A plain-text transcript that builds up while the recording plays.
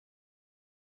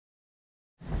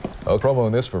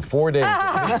Promoing this for 4 days.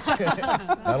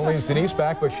 Not only is Denise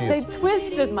back, but she is. They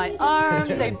twisted my arm.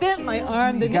 They bent my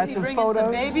arm. They made me bring in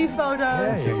some baby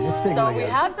photos. Yeah, let's take so we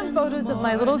have some photos of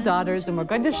my little daughters, and we're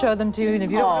going to show them to you. And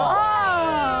if you don't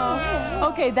know,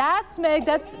 okay, that's Meg.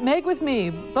 That's Meg with me.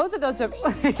 Both of those are.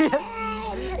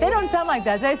 They don't sound like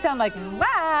that. They sound like,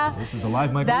 wah. This is a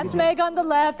live mic. That's Meg on the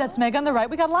left. That's Meg on the right.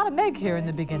 We got a lot of Meg here in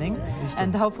the beginning.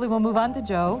 And hopefully we'll move on to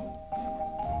Jo.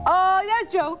 Oh,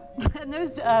 there's Jo. And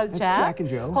there's Jack and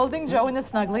Jo. Holding Jo in the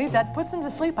snuggly. That puts them to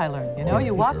sleep, I learned. You know,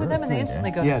 you walk with them and they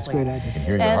instantly go to sleep. Yeah, it's a great idea. You can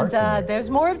hear your heart And there's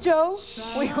more of Jo.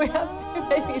 We have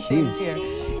baby things here.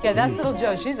 Yeah, that's little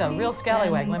Jo. She's a real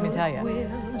scallywag, let me tell you.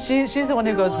 She's the one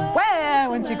who goes, wah,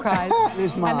 when she cries.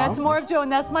 There's Mom. And that's more of Jo,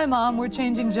 and that's my mom. We're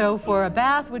changing Jo for a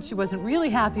bath, which she wasn't really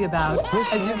happy about.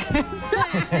 As you can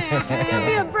see. Give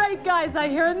me a break, guys. I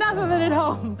hear enough of it at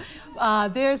home.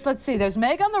 Let's see, there's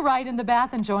Meg on the right in the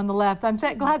bath and Jo on the left. I'm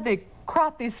glad they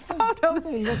cropped these photos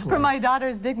for my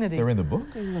daughter's dignity. They're in the book?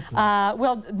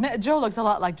 Well, Jo looks a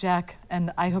lot like Jack,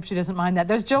 and I hope she doesn't mind that.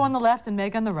 There's Jo on the left and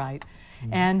Meg on the right.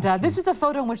 And this is a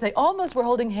photo in which they almost were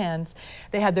holding hands.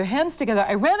 They had their hands together.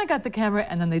 I ran and got the camera,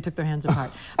 and then they took their hands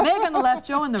apart. Meg on the left,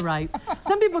 Jo on the right.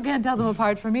 Some people can't tell them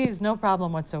apart. For me, it's no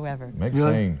problem whatsoever. Meg's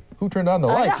saying, who turned on the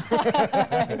light?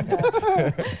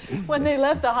 When they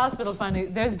left the hospital, finally,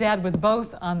 there's Dad with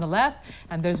both on the left,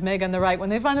 and there's Meg on the right. When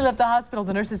they finally left the hospital,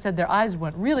 the nurses said their eyes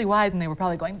went really wide, and they were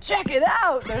probably going, check it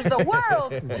out! There's the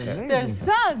world! There's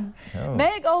Son! Oh.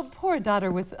 Meg, oh, poor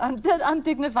daughter, with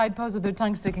undignified pose with their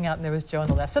tongue sticking out, and there was Jo on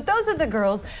the left. So those are the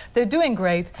girls. They're doing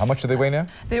great. How much do they weigh now?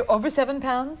 They're over 7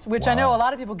 pounds, which I know a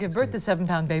lot of people give birth to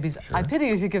 7-pound babies. Sure. I pity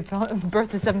if you give birth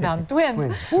to 7-pound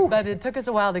twins, but it took us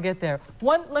a while to get there.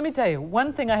 Let me tell you,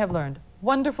 one thing I have learned.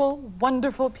 Wonderful,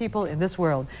 wonderful people in this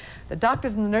world. The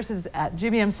doctors and the nurses at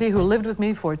GBMC who lived with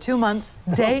me for 2 months,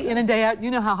 day in and day out.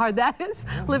 You know how hard that is,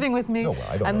 living with me. No,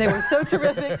 I don't and know. they were so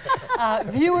terrific.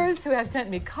 Viewers who have sent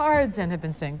me cards and have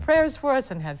been saying prayers for us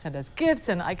and have sent us gifts,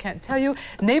 and I can't tell you.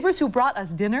 Neighbors who brought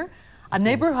us dinner. A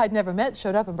neighbor who I'd never met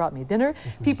showed up and brought me dinner.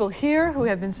 People here who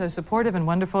have been so supportive and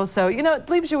wonderful. So, you know, it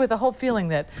leaves you with a whole feeling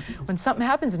that when something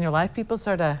happens in your life, people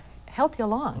sort of help you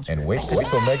along. And wait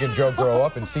till Meg and Jo grow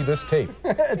up and see this tape.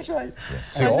 That's right. Yeah,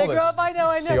 see when all they grow up, I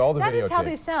know. See all the that is how videotape.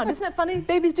 they sound. Isn't it funny?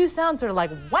 Babies do sound sort of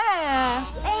like, wah.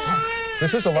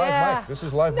 This is a live mic. This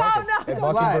is live mic at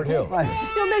Mockingbird Hill.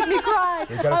 You'll make me cry.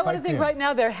 I want to think in. right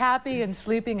now they're happy and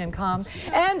sleeping and calm.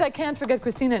 And I can't forget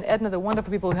Christina and Edna, the wonderful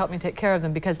people who helped me take care of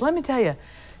them, because let me tell you,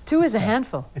 2 is a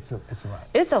handful. It's a lot.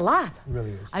 It's a lot. It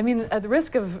really is. I mean, at the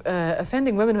risk of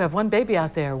offending women who have 1 baby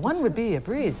out there, 1 would be a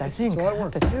breeze, I think. It's a lot of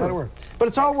work. A lot of work. But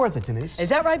it's all worth it, Denise. Is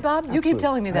that right, Bob? You keep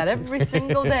telling me that every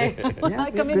single day when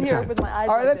I come in here with my eyes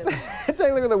open. All right, open. let's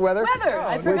take a look at the weather. Weather,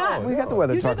 I forgot. We got the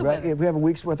weather to talk about. We have a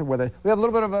week's worth of weather. We have a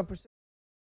little bit of a